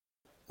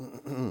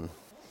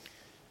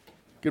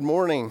Good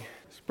morning.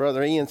 As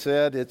Brother Ian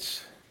said,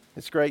 it's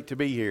great to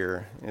be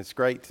here. It's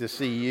great to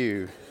see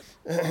you.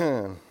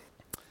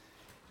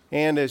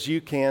 And as you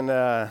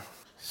can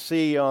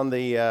see on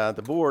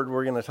the board,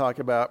 we're going to talk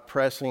about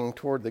pressing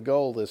toward the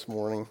goal this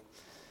morning.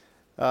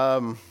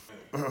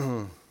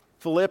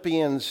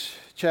 Philippians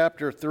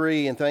chapter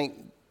 3, and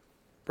thank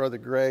Brother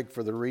Greg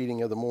for the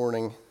reading of the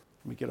morning.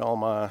 Let me get all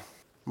my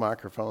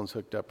microphones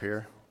hooked up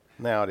here.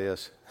 Now it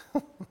is.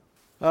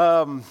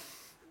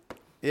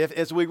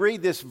 As we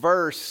read this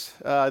verse,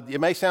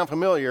 it may sound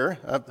familiar.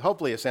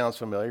 Hopefully it sounds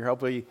familiar.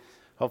 Hopefully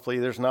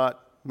there's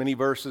not many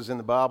verses in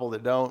the Bible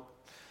that don't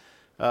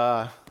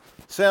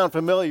sound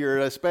familiar,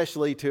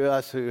 especially to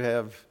us who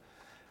have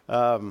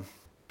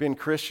been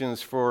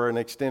Christians for an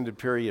extended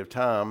period of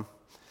time.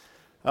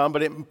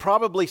 But it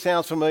probably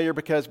sounds familiar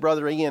because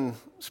Brother Ian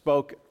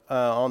spoke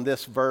on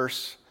this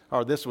verse,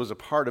 or this was a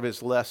part of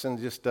his lesson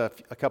just a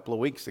couple of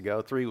weeks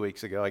ago, 3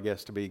 weeks ago, I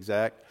guess to be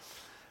exact.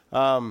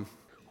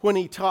 When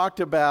he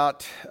talked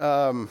about,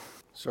 there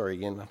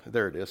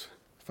it is.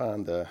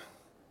 Find the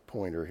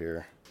pointer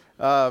here.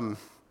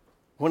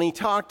 When he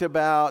talked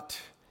about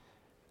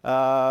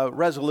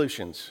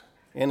resolutions,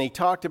 and he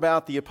talked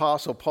about the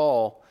Apostle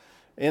Paul,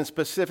 and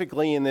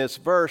specifically in this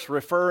verse,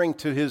 referring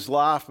to his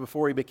life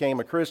before he became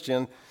a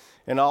Christian,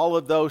 and all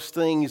of those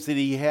things that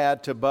he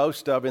had to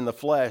boast of in the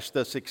flesh,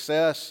 the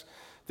success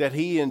that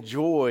he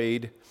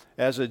enjoyed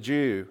as a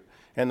Jew,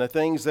 and the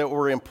things that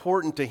were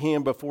important to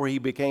him before he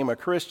became a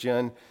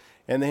Christian.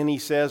 And then he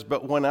says,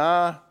 but when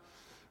I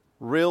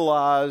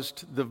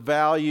realized the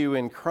value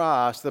in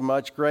Christ, the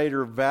much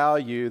greater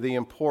value, the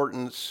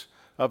importance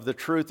of the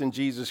truth in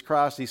Jesus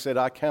Christ, he said,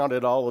 I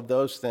counted all of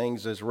those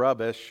things as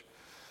rubbish,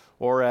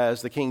 or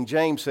as the King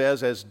James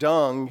says, as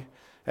dung,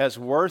 as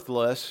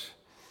worthless.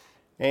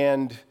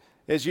 And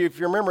if you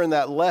remember in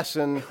that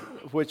lesson,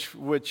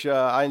 which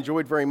I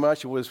enjoyed very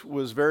much, it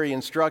was very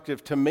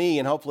instructive to me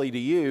and hopefully to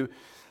you,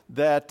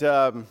 that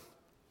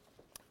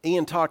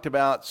Ian talked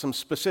about some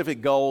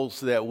specific goals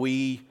that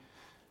we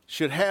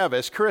should have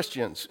as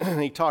Christians.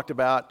 He talked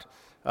about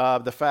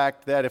the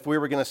fact that if we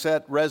were going to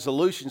set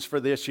resolutions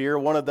for this year,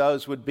 one of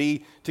those would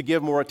be to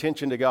give more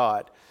attention to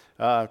God,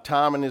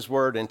 time in His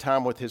Word and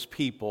time with His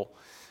people.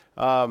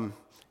 And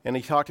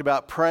he talked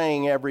about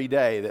praying every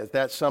day.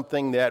 That's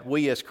something that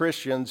we as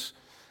Christians,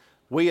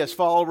 we as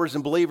followers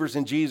and believers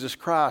in Jesus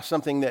Christ,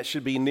 something that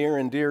should be near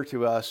and dear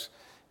to us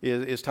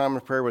is time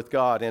of prayer with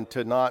God, and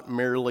to not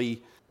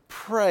merely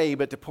pray,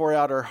 but to pour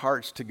out our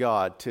hearts to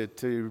God,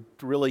 to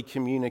really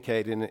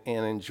communicate and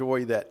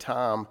enjoy that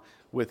time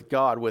with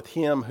God, with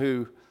Him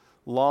who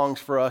longs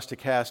for us to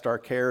cast our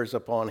cares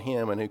upon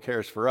Him and who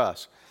cares for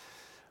us.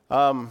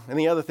 And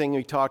the other thing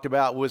we talked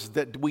about was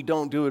that we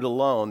don't do it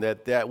alone,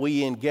 that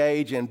we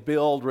engage and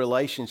build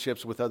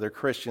relationships with other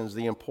Christians,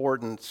 the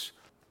importance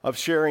of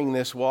sharing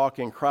this walk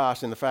in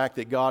Christ, and the fact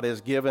that God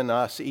has given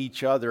us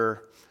each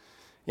other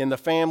in the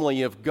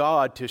family of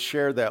God to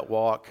share that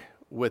walk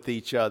with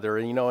each other.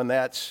 And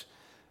that's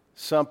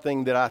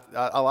something that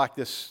I like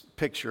this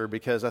picture,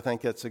 because I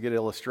think that's a good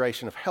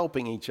illustration of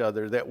helping each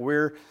other, that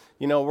we're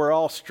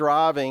all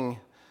striving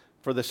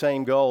for the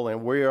same goal,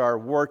 and we are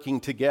working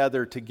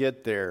together to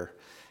get there.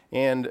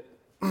 And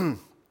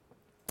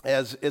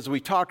as we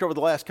talked over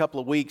the last couple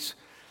of weeks,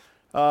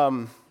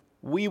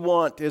 we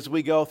want, as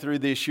we go through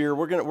this year,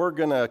 we're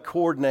gonna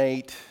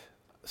coordinate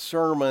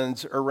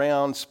sermons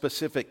around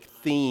specific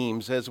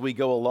themes as we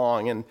go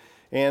along,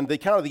 and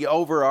the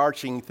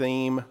overarching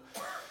theme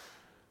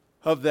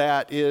of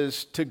that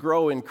is to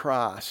grow in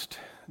Christ.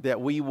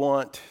 That we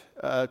want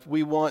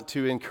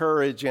to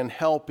encourage and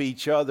help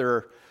each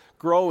other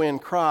grow in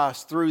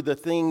Christ through the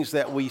things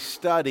that we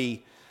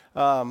study,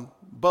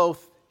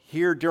 both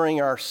here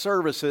during our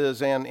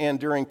services and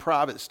during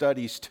private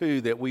studies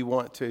too, that we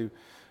want to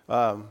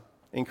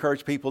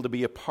encourage people to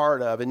be a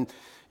part of. And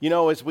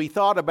as we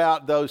thought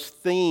about those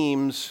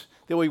themes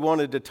that we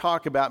wanted to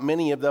talk about,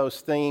 many of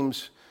those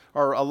themes,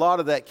 or a lot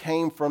of that,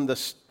 came from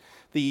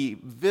the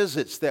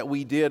visits that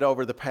we did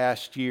over the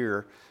past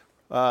year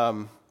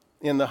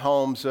in the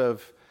homes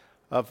of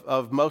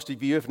most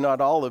of you, if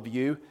not all of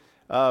you,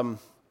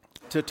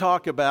 to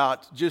talk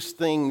about just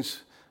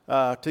things,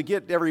 to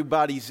get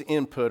everybody's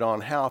input on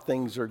how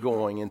things are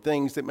going and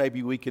things that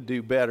maybe we could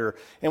do better.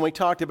 And we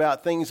talked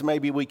about things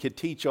maybe we could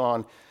teach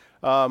on.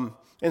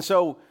 And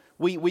so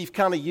we've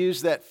kind of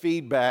used that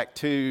feedback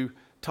to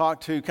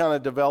talk to kind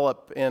of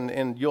develop,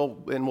 and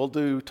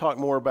we'll talk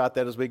more about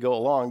that as we go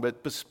along,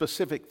 but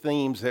specific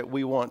themes that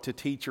we want to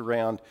teach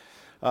around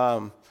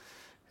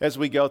as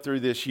we go through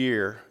this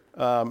year.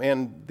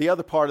 And the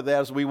other part of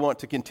that is we want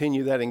to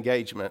continue that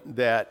engagement,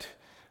 that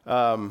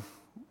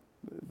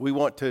we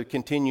want to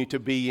continue to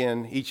be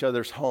in each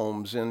other's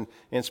homes and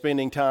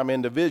spending time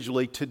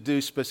individually to do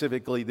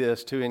specifically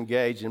this, to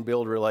engage and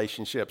build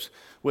relationships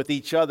with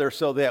each other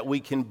so that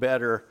we can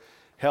better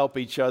help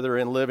each other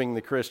in living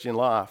the Christian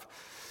life.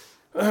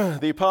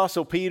 The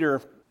Apostle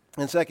Peter,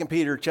 in 2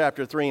 Peter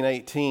chapter 3 and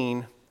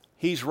 18,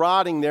 he's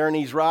writing there, and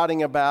he's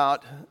writing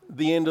about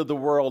the end of the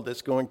world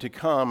that's going to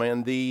come,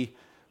 and the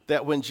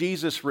that when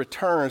Jesus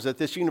returns, that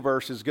this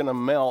universe is going to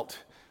melt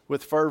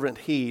with fervent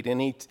heat. And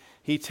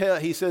he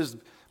says,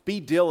 be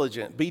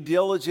diligent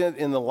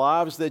in the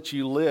lives that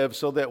you live,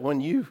 so that when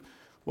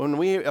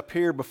we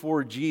appear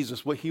before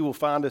Jesus, he will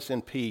find us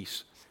in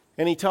peace.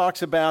 And he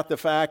talks about the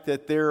fact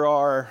that there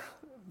are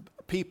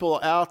people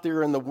out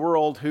there in the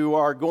world who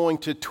are going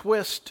to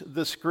twist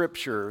the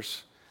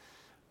scriptures.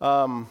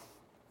 And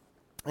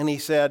he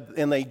said,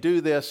 and they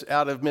do this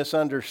out of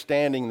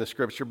misunderstanding the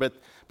scripture,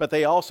 but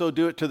they also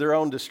do it to their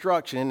own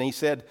destruction. And he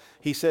said,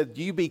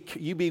 you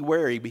be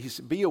wary,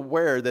 be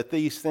aware that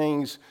these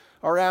things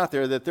are out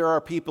there, that there are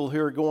people who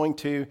are going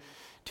to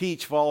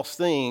teach false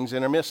things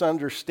and are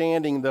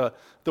misunderstanding the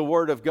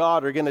word of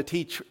God, are going to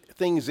teach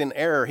things in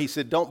error. He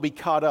said, don't be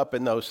caught up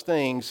in those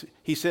things.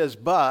 He says,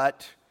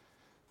 but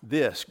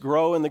this,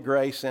 grow in the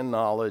grace and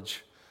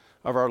knowledge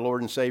of our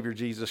Lord and Savior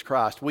Jesus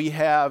Christ. We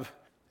have,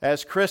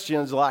 as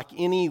Christians, like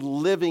any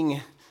living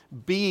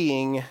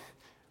being,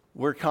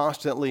 we're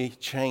constantly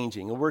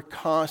changing. We're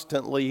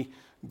constantly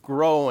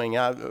growing.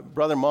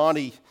 Brother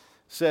Monty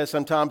says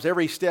sometimes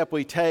every step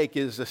we take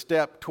is a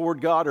step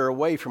toward God or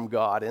away from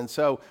God. And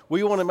so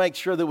we want to make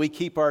sure that we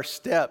keep our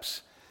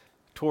steps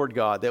toward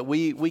God, that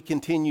we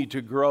continue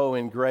to grow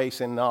in grace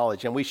and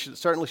knowledge. And we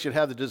certainly should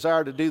have the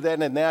desire to do that,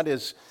 and that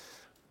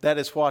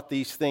is what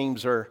these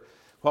themes are,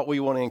 what we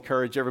want to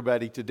encourage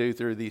everybody to do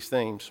through these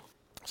themes.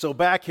 So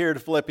back here to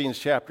Philippians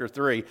chapter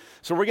 3.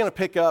 So we're going to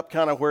pick up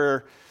kind of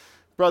where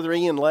Brother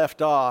Ian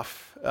left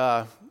off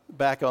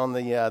back on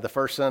the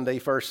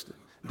first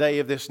day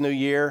of this new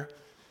year.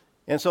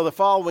 And so the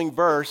following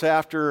verse,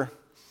 after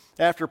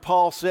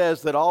Paul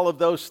says that all of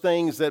those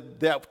things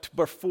that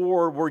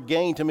before were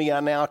gain to me, I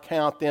now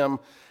count them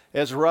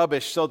as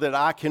rubbish so that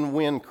I can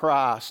win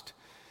Christ.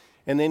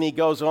 And then he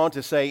goes on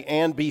to say,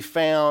 and be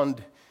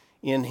found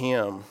in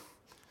him,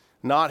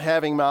 not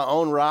having my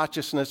own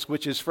righteousness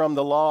which is from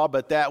the law,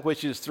 but that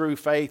which is through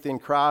faith in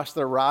Christ,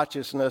 the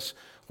righteousness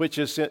which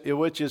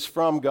is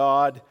from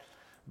God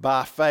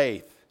by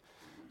faith.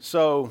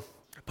 So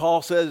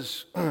Paul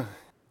says,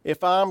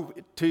 if I'm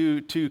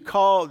to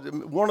call,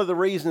 one of the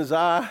reasons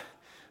I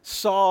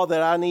saw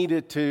that I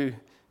needed to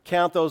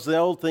count those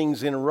old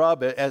things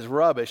as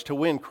rubbish to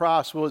win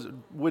Christ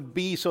would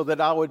be so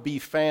that I would be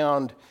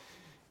found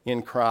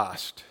in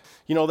Christ.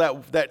 You know,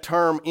 that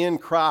term in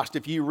Christ,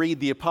 if you read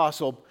the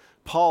Apostle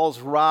Paul's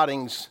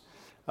writings,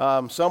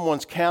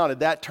 someone's counted,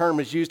 that term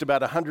is used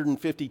about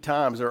 150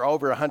 times or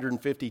over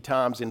 150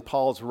 times in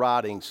Paul's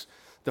writings.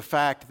 The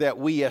fact that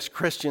we as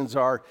Christians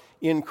are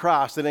in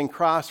Christ, that in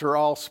Christ are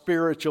all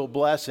spiritual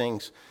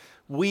blessings.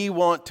 We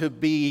want to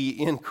be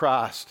in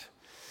Christ.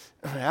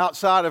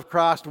 Outside of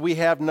Christ, we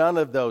have none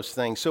of those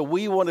things. So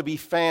we want to be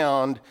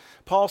found.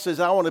 Paul says,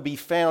 I want to be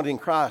found in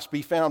Christ.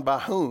 Be found by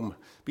whom?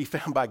 Be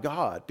found by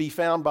God. Be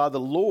found by the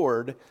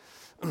Lord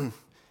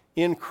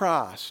in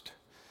Christ.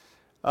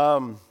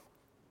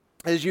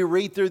 As you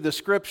read through the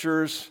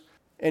scriptures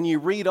and you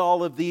read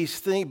all of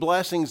these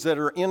blessings that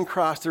are in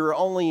Christ,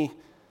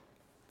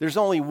 there's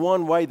only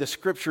one way the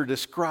scripture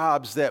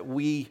describes that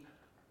we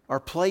are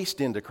placed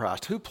into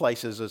Christ. Who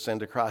places us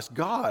into Christ?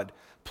 God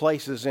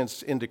places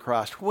us into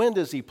Christ. When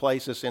does he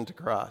place us into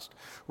Christ?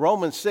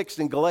 Romans 6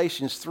 and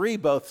Galatians 3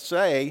 both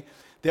say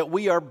that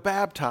we are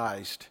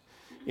baptized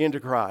into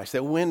Christ,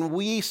 that when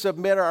we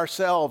submit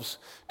ourselves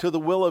to the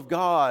will of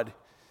God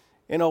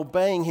and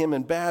obeying him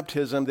in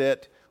baptism,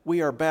 that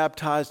we are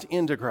baptized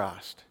into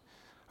Christ.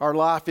 Our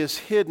life is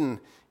hidden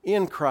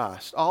in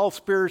Christ. All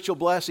spiritual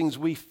blessings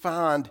we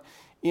find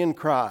in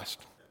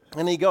Christ.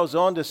 And he goes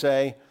on to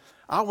say,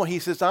 I want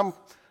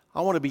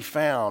to be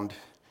found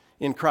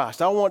in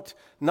Christ. I want,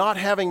 not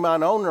having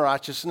mine own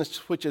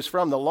righteousness, which is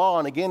from the law.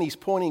 And again, he's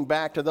pointing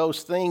back to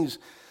those things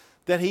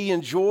that he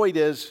enjoyed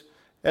as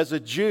a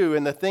Jew,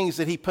 and the things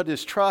that he put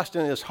his trust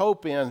and his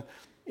hope in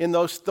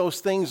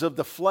those things of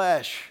the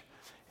flesh.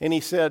 And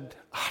he said,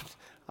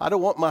 I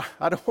don't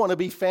want to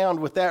be found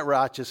with that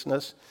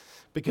righteousness,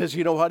 because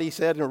you know what he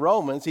said in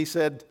Romans? He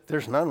said,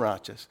 there's none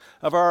righteous.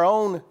 Of our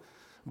own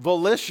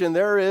volition,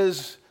 there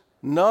is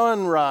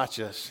none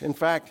righteous. In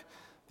fact,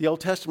 the Old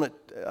Testament,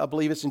 I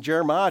believe it's in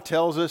Jeremiah,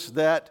 tells us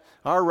that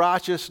our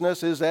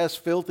righteousness is as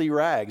filthy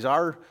rags.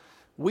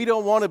 We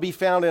don't want to be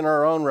found in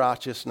our own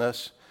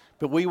righteousness,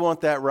 but we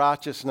want that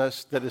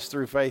righteousness that is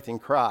through faith in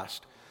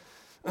Christ.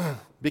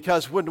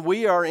 Because when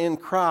we are in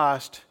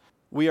Christ,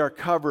 we are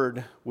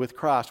covered with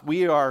Christ.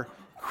 We are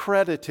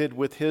credited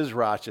with his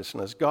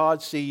righteousness.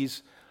 God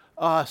sees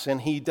us,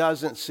 and he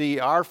doesn't see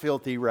our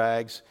filthy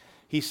rags.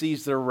 He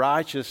sees the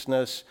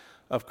righteousness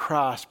of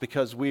Christ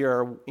because we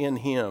are in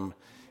him.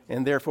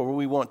 And therefore,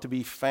 we want to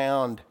be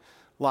found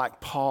like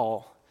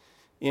Paul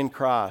in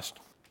Christ.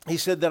 He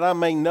said that I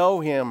may know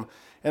him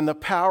and the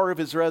power of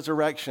his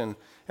resurrection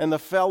and the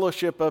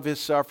fellowship of his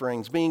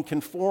sufferings, being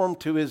conformed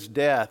to his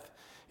death,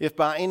 if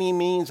by any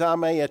means I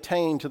may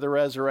attain to the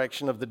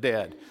resurrection of the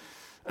dead.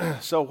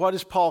 So what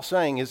is Paul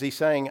saying? Is he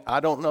saying,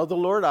 I don't know the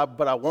Lord,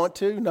 but I want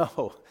to?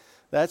 No,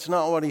 that's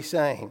not what he's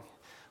saying.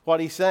 What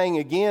he's saying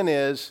again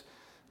is,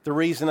 the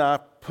reason I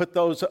put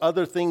those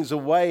other things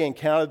away and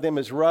counted them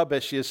as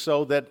rubbish is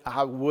so that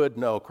I would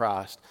know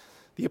Christ.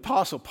 The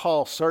Apostle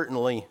Paul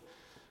certainly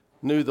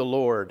knew the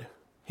Lord.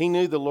 He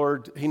knew the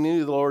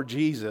Lord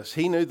Jesus.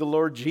 He knew the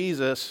Lord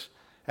Jesus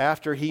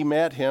after he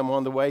met him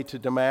on the way to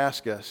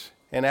Damascus.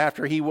 And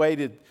after he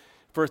waited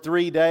for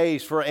 3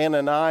 days for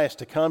Ananias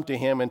to come to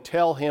him and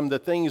tell him the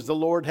things the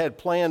Lord had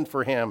planned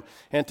for him,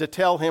 and to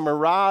tell him,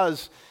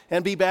 arise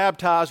and be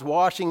baptized,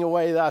 washing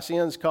away thy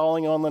sins,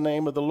 calling on the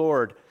name of the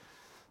Lord.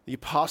 The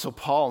Apostle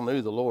Paul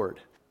knew the Lord.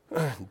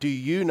 Do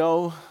you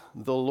know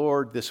the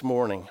Lord this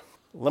morning?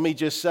 Let me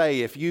just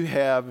say, if you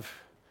have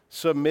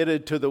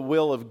submitted to the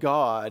will of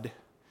God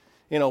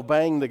in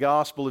obeying the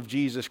gospel of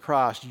Jesus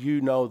Christ,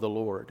 you know the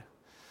Lord.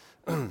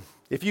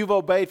 If you've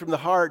obeyed from the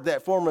heart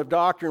that form of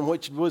doctrine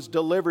which was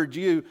delivered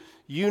you,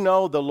 you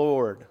know the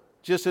Lord,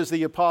 just as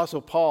the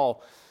Apostle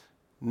Paul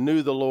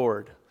knew the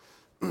Lord.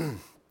 We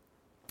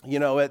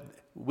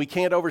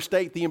can't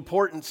overstate the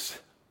importance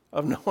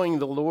of knowing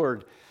the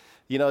Lord.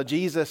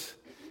 Jesus,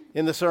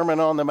 in the Sermon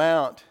on the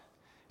Mount,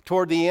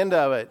 toward the end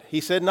of it,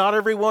 he said, not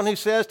everyone who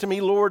says to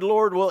me, Lord,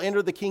 Lord, will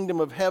enter the kingdom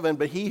of heaven,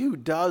 but he who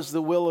does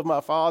the will of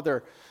my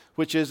Father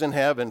which is in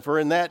heaven. For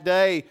in that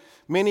day,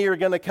 many are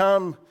going to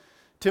come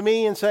to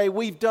me and say,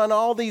 we've done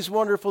all these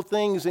wonderful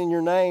things in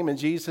your name. And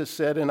Jesus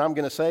said, and I'm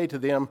going to say to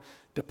them,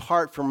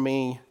 depart from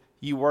me,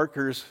 you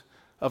workers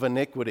of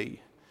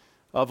iniquity,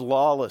 of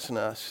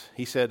lawlessness.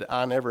 He said,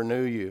 I never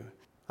knew you.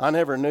 I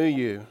never knew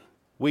you.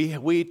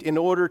 We, in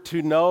order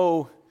to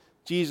know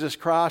Jesus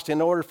Christ,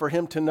 in order for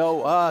him to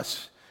know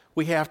us,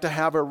 we have to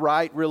have a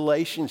right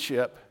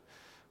relationship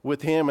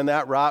with him. And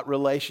that right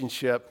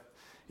relationship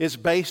is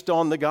based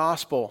on the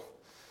gospel.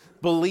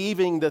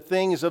 Believing the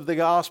things of the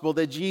gospel,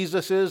 that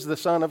Jesus is the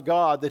Son of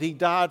God, that he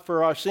died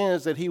for our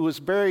sins, that he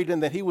was buried,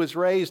 and that he was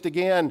raised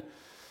again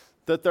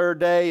the third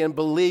day. And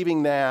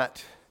believing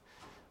that,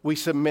 we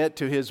submit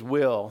to his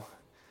will.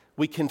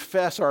 We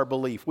confess our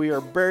belief. We are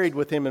buried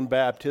with him in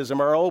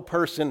baptism. Our old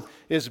person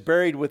is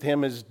buried with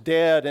him, is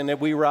dead, and that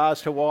we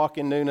rise to walk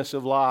in newness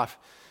of life.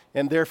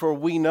 And therefore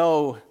we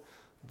know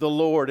the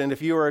Lord. And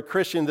if you are a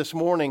Christian this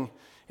morning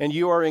and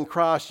you are in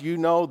Christ, you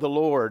know the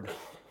Lord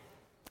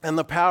and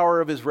the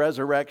power of his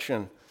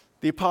resurrection.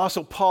 The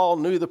Apostle Paul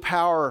knew the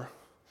power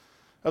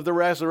of the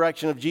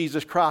resurrection of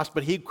Jesus Christ,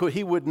 but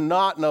he would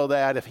not know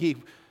that if he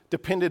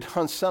depended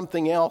on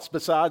something else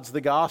besides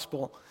the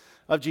gospel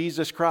of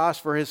Jesus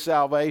Christ for his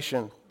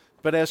salvation.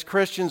 But as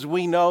Christians,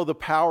 we know the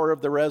power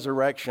of the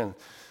resurrection.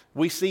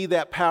 We see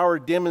that power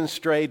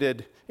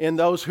demonstrated in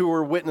those who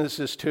were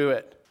witnesses to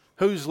it,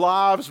 whose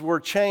lives were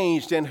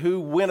changed, and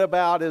who went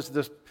about,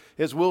 as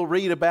we'll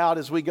read about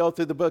as we go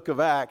through the book of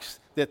Acts,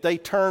 that they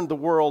turned the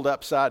world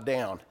upside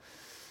down.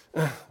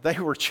 They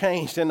were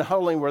changed, and not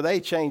only were they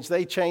changed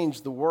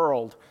the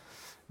world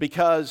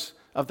because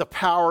of the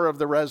power of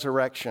the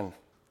resurrection.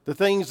 The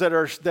things that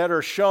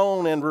are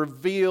shown and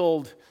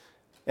revealed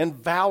and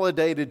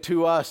validated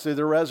to us through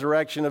the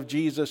resurrection of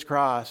Jesus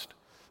Christ.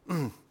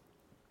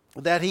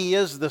 That he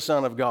is the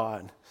Son of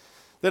God.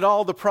 That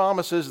all the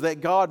promises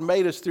that God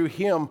made us through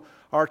him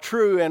are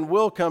true and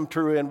will come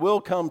true and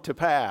will come to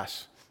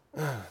pass.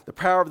 The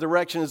power of the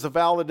resurrection is the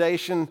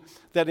validation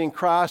that in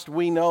Christ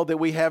we know that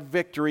we have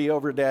victory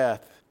over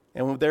death.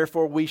 And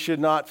therefore we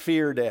should not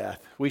fear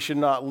death. We should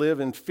not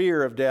live in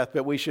fear of death,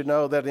 but we should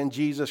know that in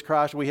Jesus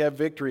Christ we have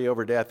victory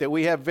over death. That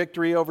we have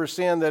victory over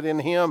sin, that in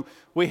him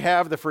we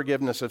have the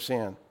forgiveness of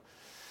sin.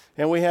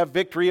 And we have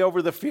victory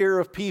over the fear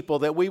of people,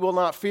 that we will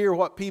not fear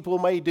what people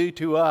may do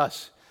to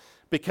us,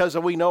 because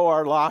we know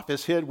our life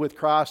is hid with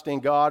Christ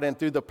in God, and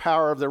through the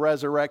power of the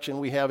resurrection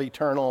we have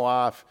eternal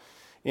life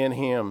in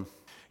him.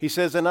 He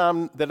says,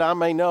 that I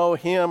may know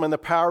him and the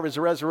power of his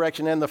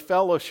resurrection and the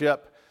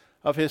fellowship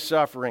of his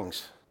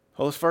sufferings.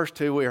 Well, those first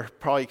two we are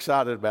probably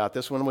excited about.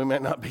 This one we may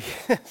not be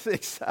as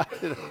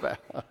excited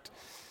about.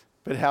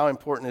 But how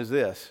important is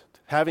this?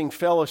 Having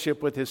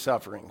fellowship with his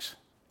sufferings.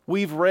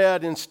 We've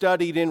read and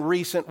studied in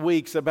recent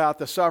weeks about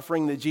the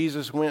suffering that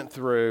Jesus went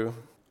through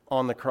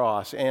on the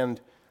cross. And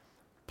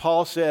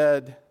Paul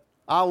said,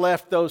 I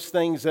left those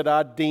things that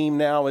I deem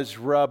now as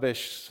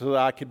rubbish so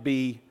that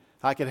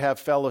I could have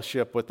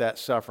fellowship with that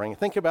suffering.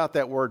 Think about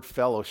that word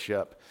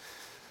fellowship.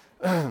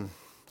 I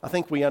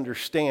think we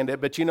understand it,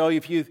 but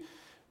if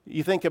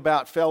you think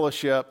about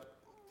fellowship,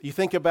 you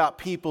think about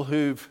people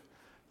who've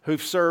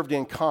served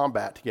in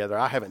combat together.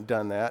 I haven't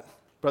done that.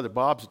 Brother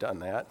Bob's done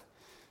that.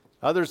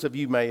 Others of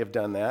you may have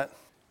done that.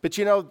 But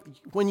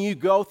when you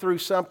go through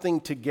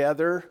something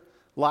together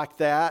like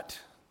that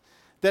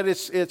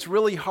it's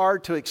really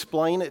hard to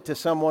explain it to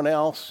someone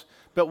else.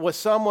 But with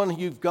someone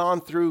you've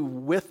gone through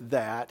with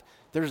that,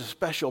 there's a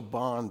special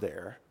bond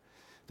there.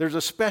 There's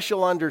a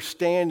special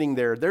understanding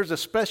there. There's a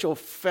special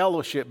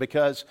fellowship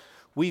because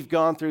we've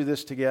gone through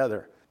this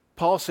together.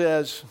 Paul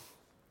says,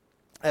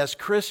 as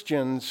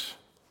Christians,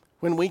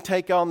 when we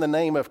take on the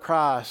name of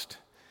Christ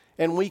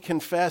and we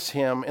confess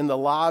him in the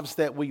lives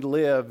that we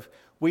live,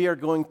 we are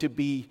going to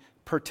be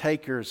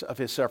partakers of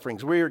his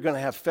sufferings. We are going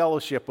to have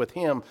fellowship with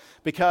him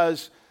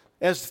because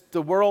as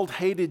the world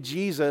hated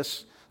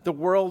Jesus, the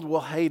world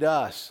will hate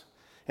us.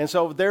 And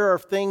so there are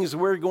things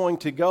we're going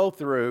to go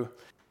through.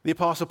 The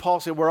Apostle Paul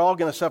said we're all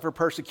going to suffer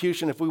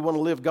persecution if we want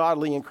to live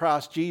godly in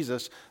Christ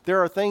Jesus.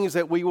 There are things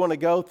that we want to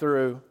go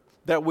through,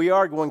 that we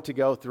are going to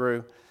go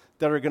through,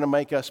 that are going to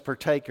make us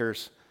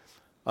partakers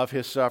of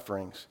his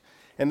sufferings.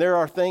 And there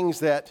are things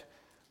that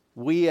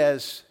we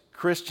as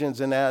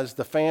Christians and as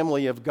the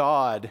family of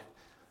God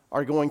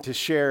are going to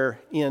share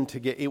in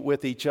to get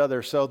with each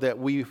other, so that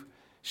we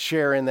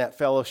share in that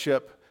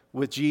fellowship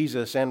with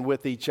Jesus and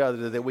with each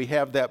other, that we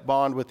have that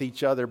bond with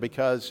each other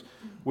because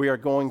we are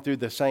going through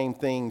the same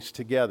things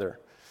together.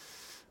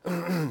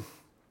 It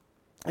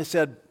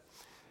said,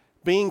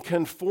 being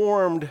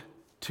conformed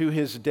to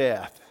his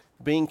death.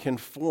 Being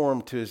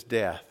conformed to his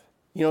death.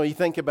 You know, you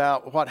think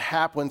about what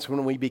happens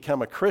when we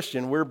become a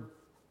Christian.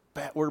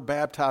 We're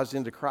baptized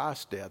into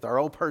Christ's death. Our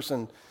old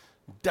person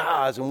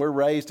dies and we're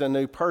raised a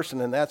new person.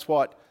 And that's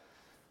what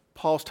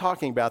Paul's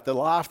talking about. The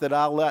life that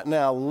I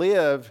now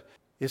live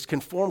is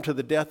conformed to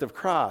the death of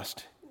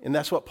Christ. And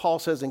that's what Paul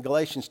says in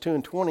Galatians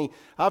 2:20.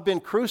 I've been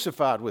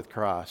crucified with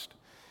Christ.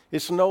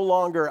 It's no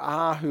longer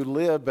I who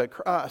live, but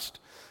Christ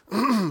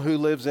who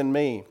lives in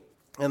me.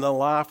 And the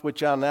life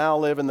which I now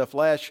live in the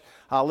flesh,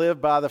 I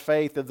live by the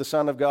faith of the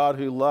Son of God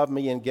who loved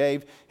me and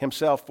gave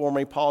himself for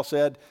me. Paul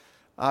said,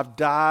 I've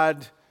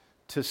died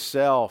to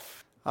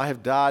self. I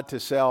have died to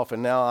self,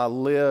 and now I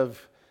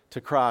live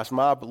to Christ.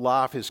 My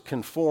life is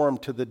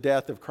conformed to the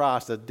death of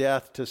Christ, the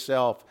death to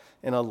self,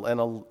 and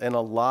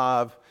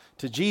alive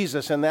to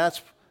Jesus. And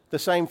that's the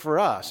same for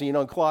us. You know,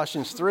 in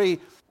Colossians 3,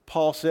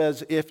 Paul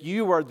says, if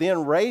you are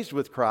then raised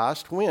with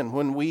Christ,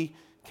 when we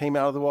came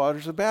out of the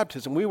waters of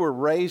baptism, we were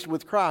raised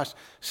with Christ.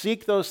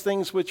 Seek those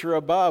things which are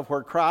above,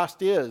 where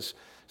Christ is,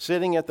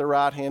 sitting at the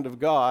right hand of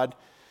God.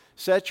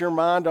 Set your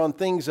mind on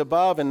things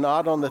above and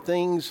not on the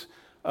things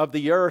of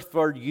the earth,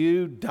 for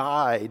you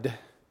died,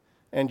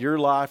 and your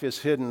life is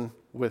hidden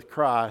with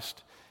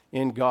Christ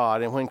in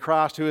God. And when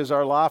Christ, who is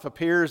our life,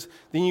 appears,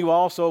 then you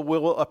also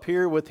will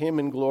appear with him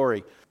in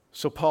glory.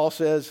 So Paul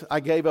says, I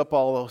gave up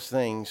all those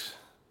things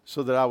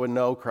so that I would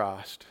know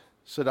Christ,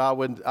 so that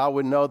I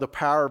would know the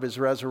power of his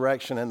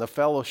resurrection and the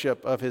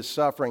fellowship of his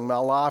suffering, my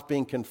life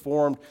being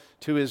conformed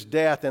to his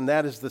death. And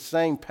that is the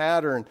same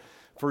pattern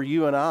for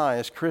you and I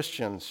as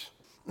Christians,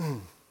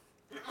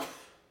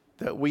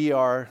 that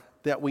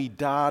we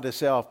die to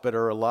self but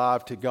are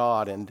alive to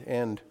God,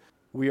 and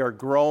we are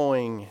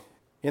growing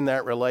in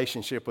that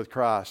relationship with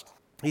Christ.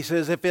 He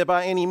says, if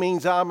by any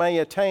means I may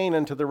attain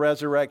unto the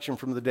resurrection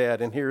from the dead,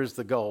 and here's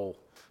the goal.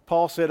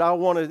 Paul said, I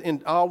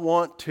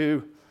want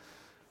to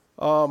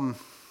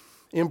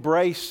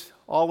embrace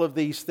all of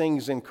these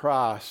things in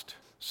Christ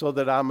so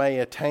that I may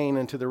attain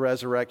unto the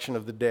resurrection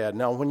of the dead.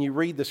 Now, when you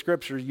read the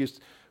scriptures,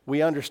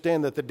 we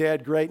understand that the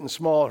dead, great and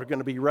small, are going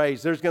to be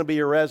raised. There's going to be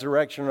a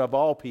resurrection of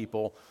all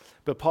people.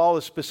 But Paul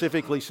is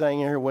specifically saying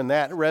here, when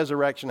that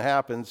resurrection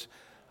happens,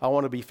 I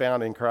want to be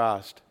found in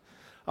Christ.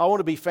 I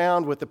want to be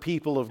found with the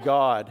people of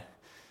God.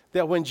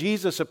 That when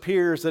Jesus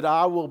appears, that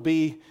I will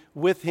be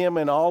with him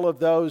and all of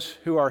those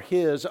who are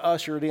his,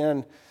 ushered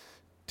in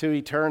to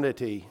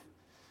eternity,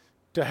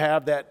 to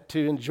have that,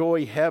 to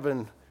enjoy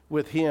heaven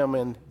with him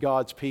and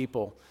God's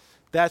people.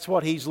 That's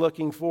what he's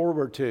looking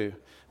forward to.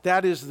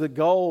 That is the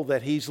goal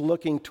that he's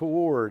looking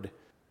toward,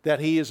 that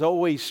he is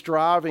always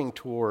striving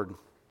toward.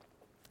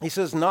 He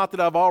says, not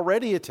that I've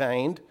already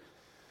attained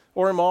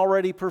or am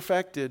already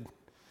perfected,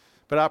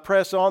 but I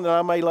press on that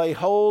I may lay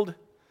hold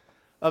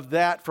of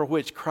that for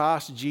which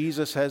Christ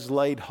Jesus has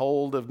laid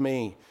hold of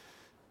me.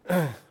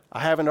 I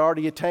haven't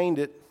already attained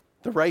it.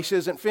 The race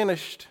isn't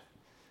finished.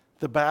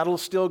 The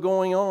battle's still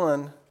going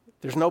on.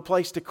 There's no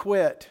place to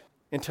quit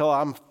until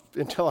I'm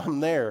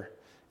there,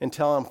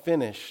 until I'm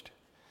finished.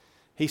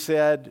 He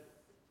said,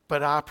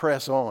 but I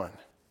press on.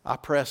 I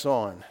press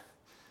on.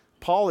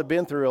 Paul had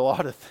been through a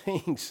lot of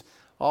things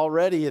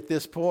already at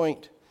this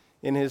point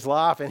in his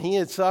life, and he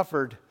had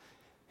suffered.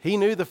 He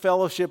knew the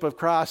fellowship of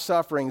Christ's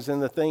sufferings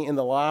in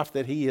the life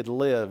that he had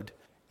lived.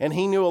 And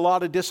he knew a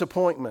lot of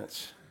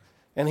disappointments,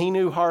 and he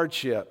knew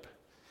hardship.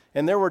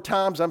 And there were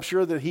times, I'm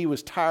sure, that he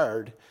was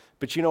tired.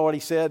 But you know what he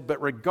said? But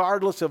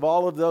regardless of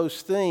all of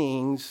those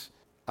things,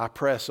 I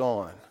press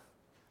on.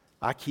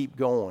 I keep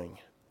going.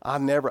 I'll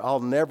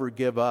never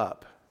give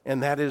up.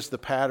 And that is the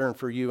pattern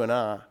for you and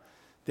I,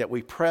 that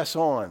we press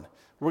on.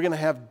 We're going to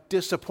have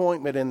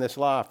disappointment in this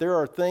life. There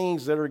are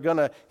things that are going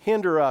to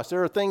hinder us.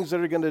 There are things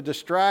that are going to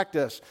distract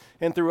us.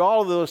 And through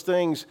all of those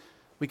things,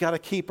 we got to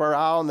keep our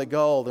eye on the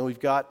goal, and we've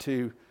got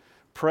to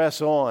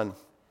press on,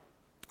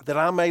 that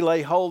I may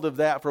lay hold of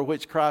that for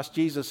which Christ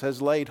Jesus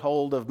has laid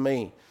hold of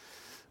me.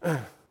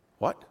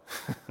 What?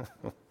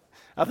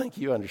 I think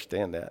you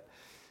understand that.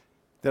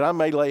 That I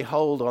may lay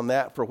hold on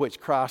that for which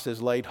Christ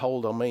has laid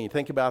hold on me.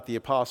 Think about the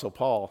Apostle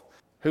Paul,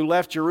 who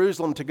left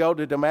Jerusalem to go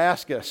to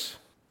Damascus,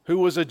 who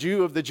was a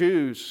Jew of the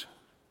Jews,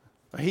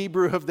 a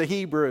Hebrew of the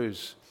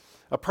Hebrews,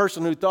 a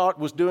person who thought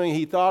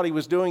he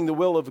was doing the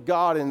will of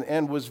God,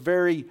 and was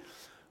very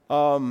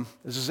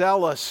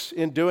zealous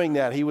in doing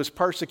that. He was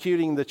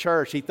persecuting the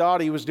church. He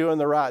thought he was doing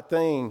the right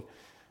thing.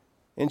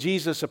 And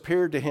Jesus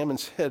appeared to him and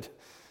said,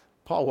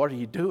 Paul, what are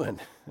you doing?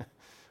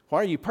 Why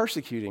are you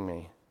persecuting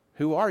me?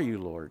 Who are you,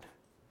 Lord?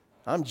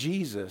 I'm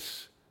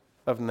Jesus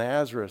of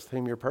Nazareth,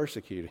 whom you're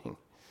persecuting.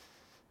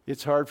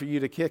 It's hard for you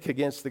to kick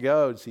against the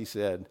goads, he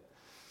said,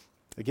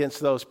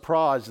 against those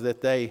prods that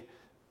they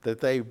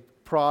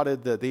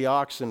prodded the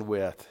oxen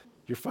with.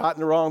 You're fighting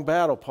the wrong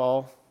battle,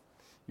 Paul.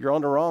 You're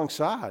on the wrong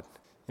side.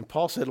 And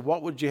Paul said,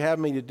 what would you have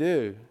me to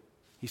do?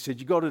 He said,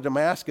 you go to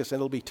Damascus and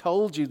it'll be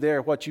told you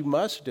there what you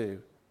must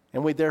do.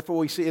 And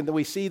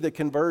we see the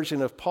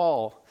conversion of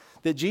Paul,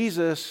 that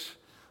Jesus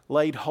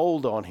laid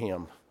hold on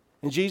him.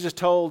 And Jesus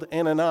told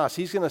Ananias,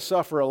 he's going to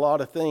suffer a lot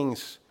of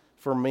things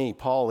for me,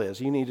 Paul is.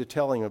 You need to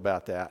tell him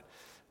about that.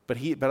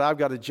 But I've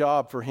got a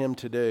job for him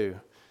to do.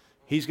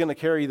 He's going to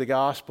carry the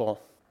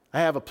gospel.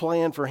 I have a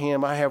plan for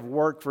him. I have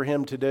work for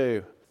him to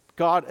do.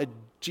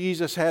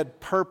 Jesus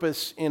had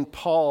purpose in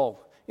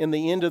Paul, and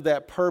the end of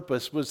that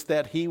purpose was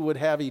that he would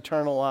have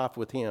eternal life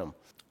with him.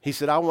 He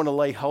said, I want to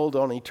lay hold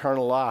on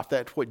eternal life.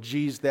 That's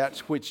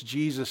which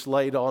Jesus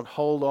laid on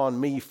hold on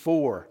me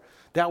for.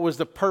 That was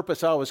the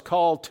purpose I was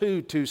called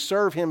to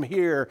serve him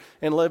here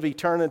and live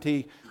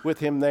eternity with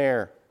him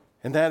there.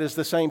 And that is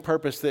the same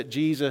purpose that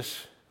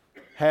Jesus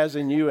has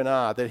in you and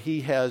I, that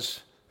he has.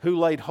 Who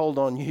laid hold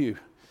on you?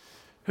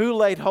 Who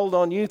laid hold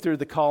on you through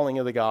the calling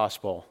of the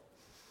gospel?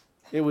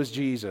 It was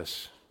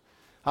Jesus.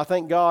 I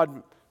thank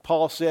God,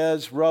 Paul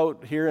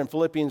wrote here in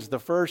Philippians, the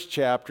 1st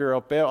chapter,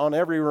 on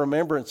every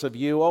remembrance of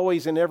you,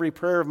 always in every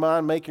prayer of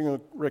mine,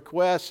 making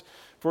requests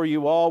for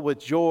you all with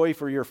joy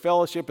for your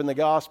fellowship in the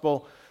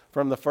gospel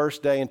from the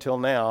first day until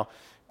now,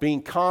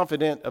 being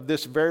confident of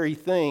this very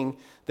thing,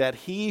 that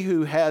he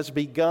who has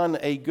begun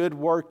a good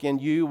work in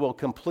you will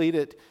complete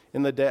it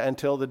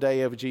until the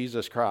day of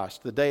Jesus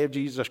Christ. The day of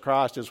Jesus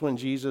Christ is when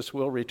Jesus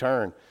will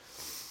return.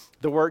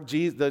 The work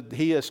that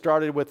he has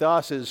started with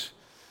us is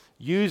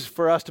used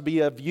for us to be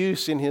of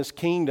use in his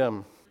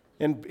kingdom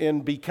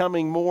and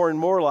becoming more and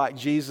more like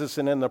Jesus,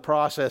 and in the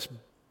process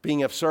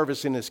being of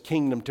service in his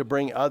kingdom to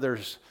bring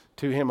others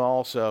to him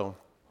also.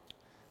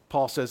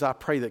 Paul says, I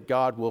pray that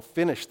God will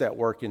finish that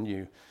work in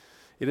you.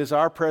 It is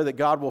our prayer that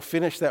God will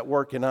finish that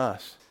work in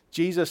us.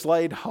 Jesus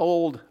laid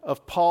hold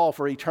of Paul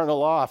for eternal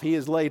life. He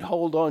has laid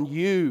hold on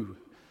you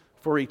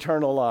for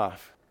eternal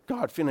life.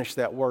 God finished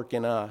that work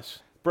in us.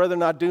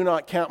 Brethren, I do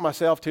not count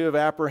myself to have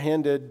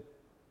apprehended,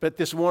 but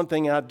this one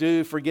thing I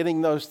do,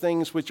 forgetting those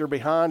things which are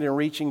behind and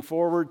reaching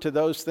forward to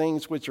those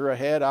things which are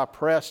ahead, I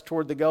press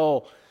toward the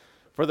goal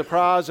for the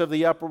prize of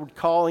the upward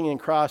calling in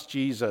Christ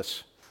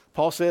Jesus.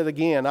 Paul said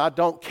again, I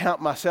don't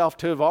count myself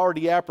to have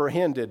already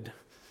apprehended.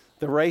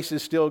 The race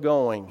is still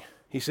going.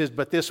 He says,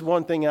 but this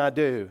one thing I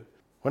do.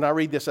 When I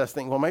read this, I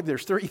think, well, maybe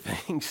there's 3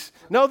 things.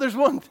 No, there's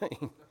one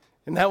thing.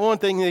 And that one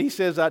thing that he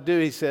says I do,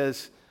 he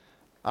says,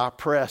 I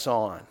press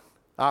on.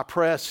 I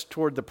press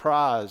toward the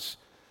prize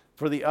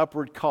for the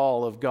upward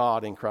call of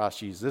God in Christ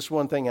Jesus. This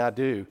one thing I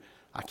do,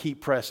 I keep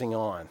pressing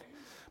on.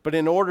 But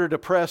in order to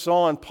press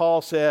on,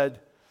 Paul said,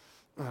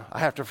 I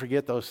have to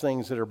forget those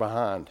things that are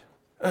behind.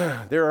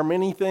 There are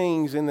many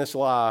things in this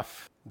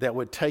life that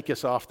would take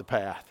us off the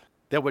path,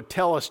 that would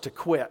tell us to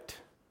quit,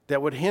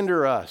 that would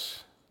hinder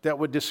us, that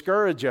would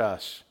discourage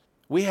us.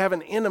 We have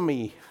an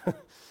enemy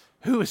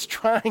who is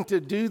trying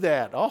to do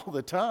that all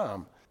the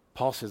time.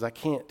 Paul says, I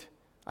can't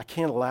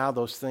allow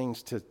those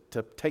things to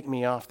take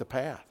me off the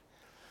path.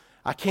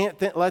 I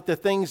can't let the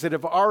things that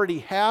have already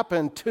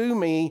happened to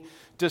me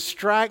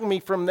distract me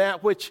from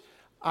that which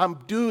I'm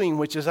doing,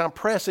 which is I'm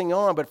pressing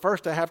on. But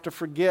first I have to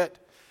forget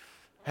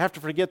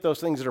those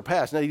things that are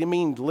past. Now, you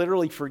mean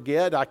literally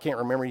forget? I can't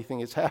remember anything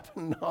that's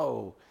happened?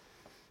 No.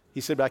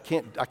 He said, but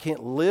I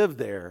can't live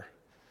there.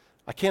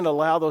 I can't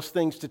allow those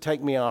things to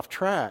take me off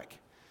track.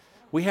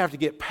 We have to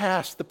get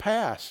past the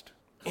past.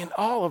 In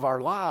all of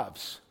our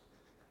lives,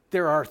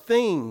 there are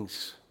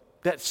things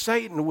that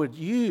Satan would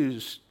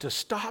use to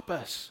stop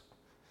us,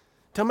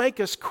 to make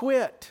us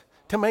quit,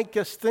 to make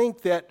us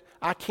think that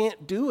I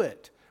can't do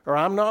it or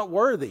I'm not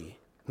worthy.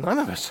 None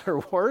of us are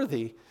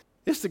worthy.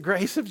 It's the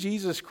grace of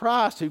Jesus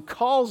Christ who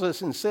calls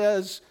us and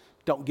says,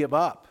 don't give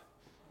up.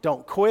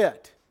 Don't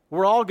quit.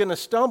 We're all going to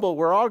stumble.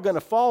 We're all going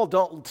to fall.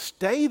 Don't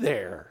stay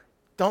there.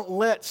 Don't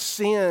let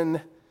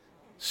sin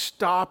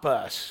stop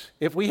us.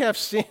 If we have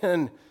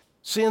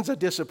sin's a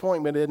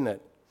disappointment, isn't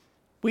it?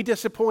 We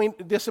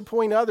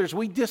disappoint others.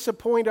 We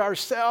disappoint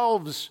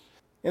ourselves.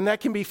 And that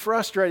can be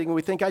frustrating.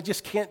 We think, I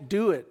just can't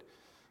do it.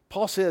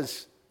 Paul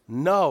says,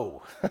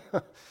 no.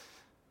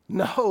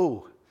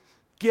 No.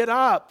 Get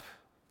up.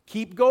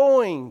 Keep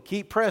going.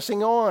 Keep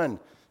pressing on.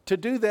 To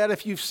do that,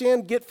 if you've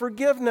sinned, get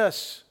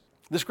forgiveness.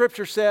 The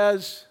scripture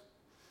says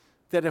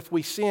that if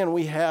we sin,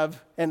 we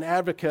have an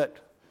advocate,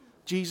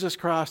 Jesus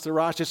Christ the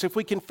righteous. If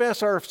we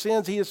confess our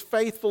sins, he is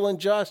faithful and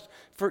just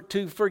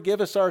to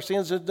forgive us our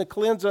sins and to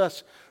cleanse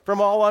us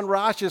from all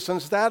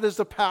unrighteousness. That is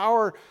the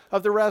power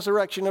of the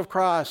resurrection of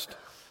Christ,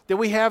 that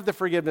we have the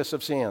forgiveness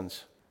of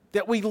sins,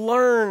 that we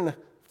learn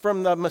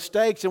from the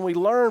mistakes and we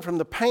learn from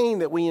the pain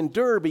that we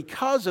endure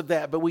because of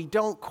that, but we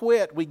don't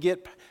quit.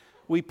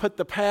 We put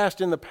the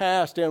past in the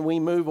past and we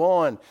move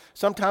on.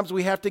 Sometimes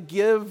we have to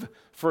give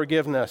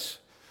forgiveness.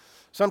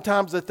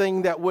 Sometimes the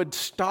thing that would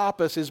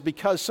stop us is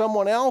because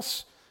someone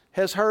else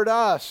has hurt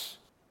us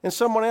and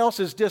someone else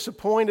has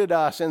disappointed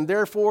us, and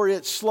therefore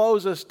it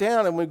slows us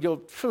down and we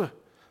go,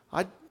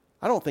 I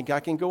don't think I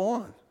can go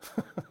on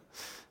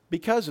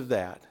because of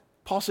that.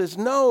 Paul says,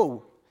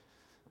 no.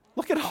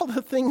 Look at all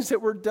the things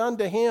that were done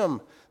to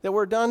him, that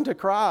were done to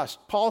Christ.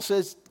 Paul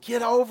says,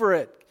 get over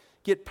it.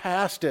 Get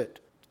past it.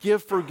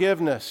 Give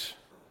forgiveness.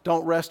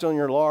 Don't rest on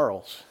your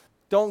laurels.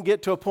 Don't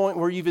get to a point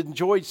where you've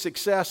enjoyed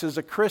success as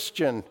a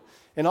Christian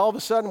and all of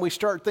a sudden we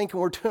start thinking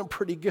we're doing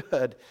pretty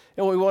good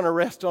and we want to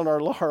rest on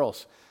our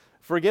laurels.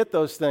 Forget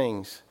those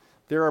things.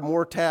 There are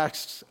more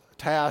tasks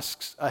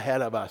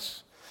ahead of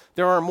us.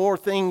 There are more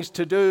things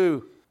to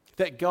do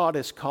that God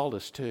has called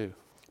us to.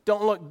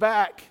 Don't look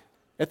back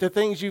at the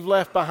things you've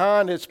left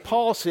behind. As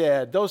Paul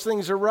said, those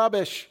things are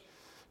rubbish.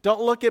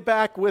 Don't look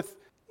back with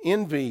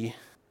envy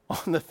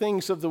on the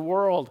things of the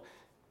world,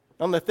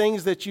 on the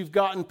things that you've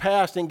gotten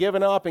past and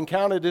given up and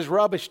counted as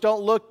rubbish.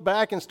 Don't look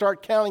back and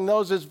start counting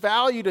those as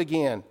valued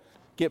again.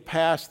 Get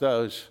past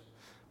those.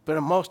 But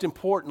most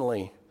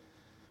importantly,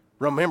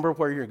 remember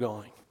where you're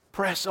going.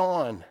 Press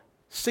on.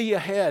 See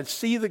ahead.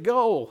 See the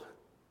goal.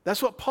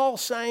 That's what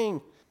Paul's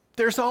saying.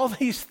 There's all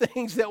these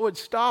things that would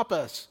stop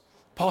us.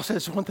 Paul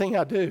says, one thing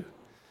I do.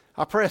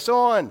 I press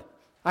on.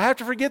 I have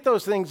to forget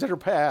those things that are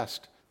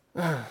past.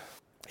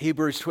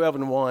 Hebrews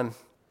 12:1.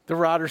 The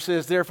writer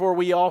says, therefore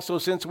we also,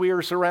 since we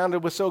are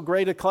surrounded with so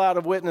great a cloud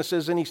of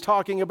witnesses, and he's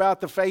talking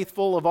about the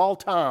faithful of all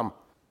time,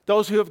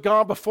 those who have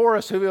gone before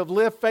us, who have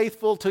lived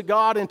faithful to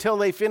God until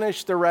they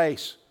finish the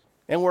race,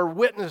 and were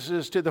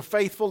witnesses to the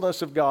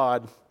faithfulness of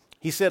God.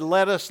 He said,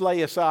 let us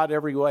lay aside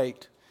every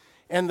weight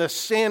and the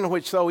sin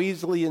which so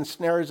easily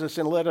ensnares us,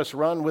 and let us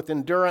run with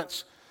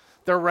endurance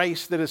the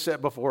race that is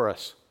set before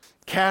us.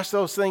 Cast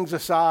those things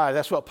aside.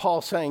 That's what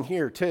Paul's saying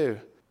here too.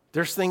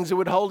 There's things that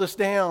would hold us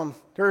down.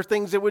 There are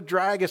things that would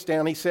drag us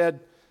down. He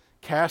said,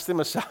 cast them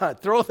aside.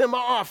 Throw them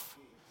off.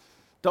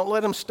 Don't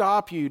let them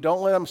stop you.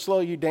 Don't let them slow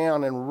you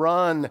down, and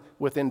run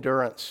with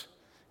endurance.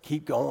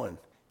 Keep going.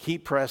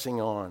 Keep pressing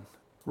on.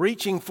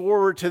 Reaching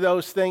forward to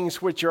those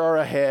things which are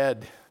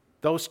ahead.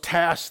 Those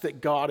tasks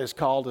that God has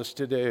called us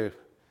to do.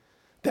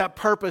 That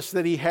purpose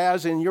that he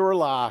has in your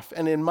life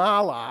and in my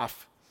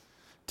life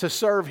to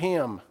serve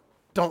him.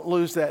 Don't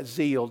lose that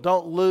zeal.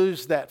 Don't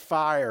lose that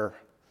fire.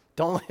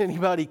 Don't let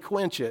anybody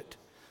quench it.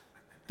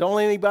 Don't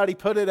let anybody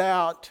put it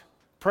out.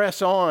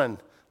 Press on.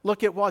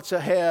 Look at what's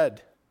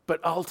ahead.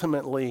 But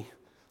ultimately,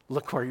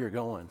 look where you're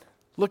going.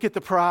 Look at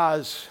the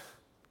prize.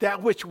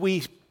 That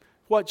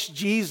which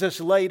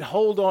Jesus laid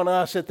hold on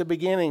us at the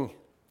beginning.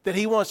 That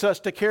he wants us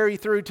to carry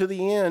through to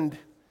the end.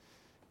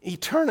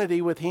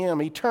 Eternity with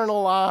him.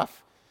 Eternal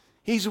life.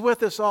 He's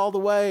with us all the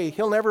way.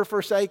 He'll never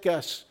forsake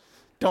us.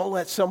 Don't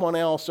let someone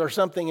else or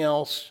something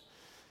else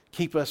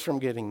keep us from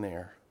getting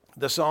there.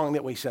 The song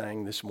that we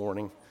sang this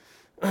morning.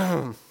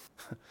 I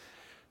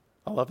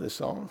love this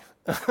song.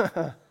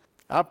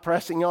 I'm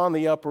pressing on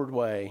the upward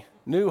way.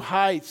 New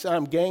heights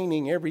I'm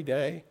gaining every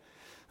day.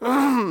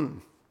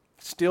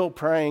 Still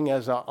praying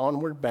as I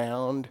onward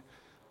bound.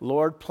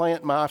 Lord,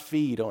 plant my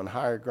feet on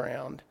higher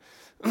ground.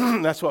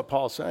 That's what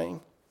Paul's saying.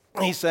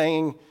 He's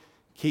saying,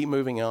 keep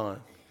moving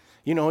on.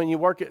 You know, when you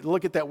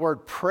look at that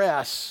word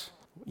press,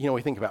 you know,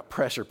 we think about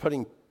pressure,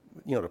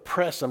 to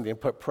press something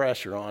and put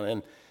pressure on.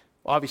 And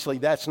obviously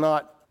that's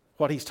not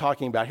what he's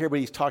talking about here, but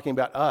he's talking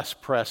about us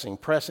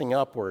pressing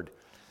upward.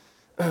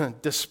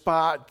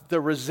 Despite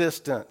the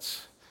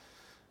resistance,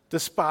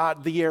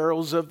 despite the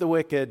arrows of the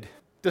wicked,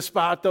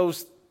 despite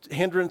those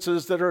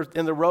hindrances that are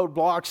in the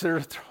roadblocks that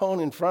are thrown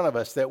in front of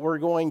us, that we're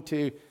going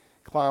to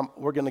climb,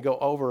 we're going to go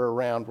over or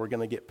around, we're going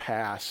to get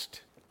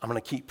past. I'm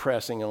going to keep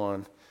pressing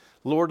on.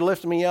 Lord,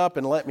 lift me up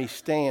and let me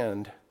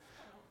stand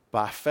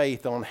by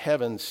faith on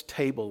heaven's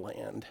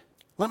tableland.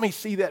 Let me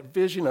see that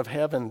vision of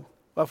heaven,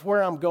 of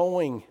where I'm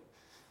going.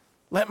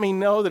 Let me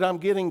know that I'm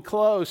getting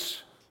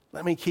close.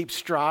 Let me keep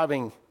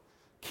striving,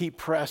 keep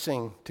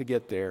pressing to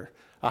get there.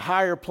 A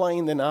higher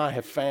plane than I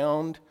have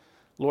found.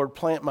 Lord,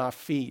 plant my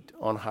feet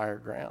on higher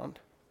ground.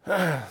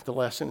 The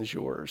lesson is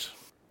yours.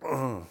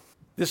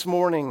 This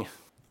morning,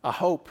 I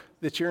hope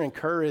that you're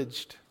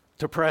encouraged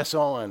to press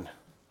on.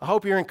 I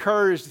hope you're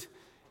encouraged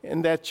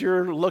and that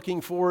you're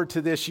looking forward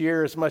to this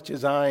year as much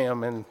as I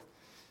am, and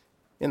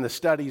in the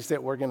studies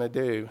that we're going to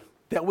do.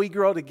 That we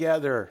grow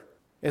together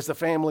as the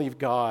family of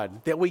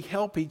God. That we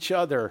help each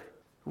other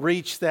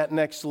reach that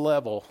next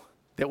level.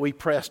 That we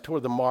press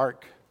toward the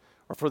mark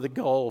or for the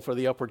goal, for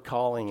the upward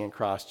calling in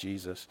Christ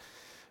Jesus.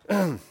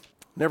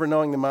 Never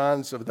knowing the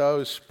minds of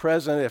those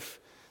present. If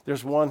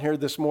there's one here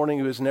this morning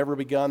who has never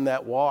begun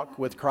that walk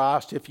with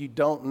Christ, if you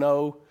don't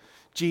know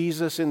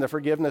Jesus in the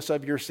forgiveness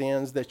of your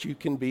sins, that you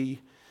can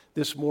be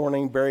this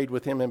morning buried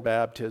with him in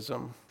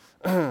baptism.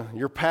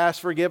 Your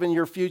past forgiven,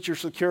 your future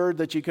secured,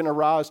 that you can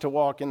arise to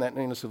walk in that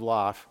newness of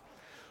life.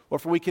 Or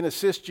if we can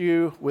assist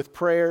you with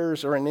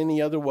prayers or in any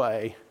other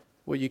way,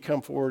 will you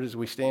come forward as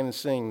we stand and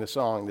sing the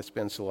song that's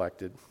been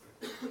selected?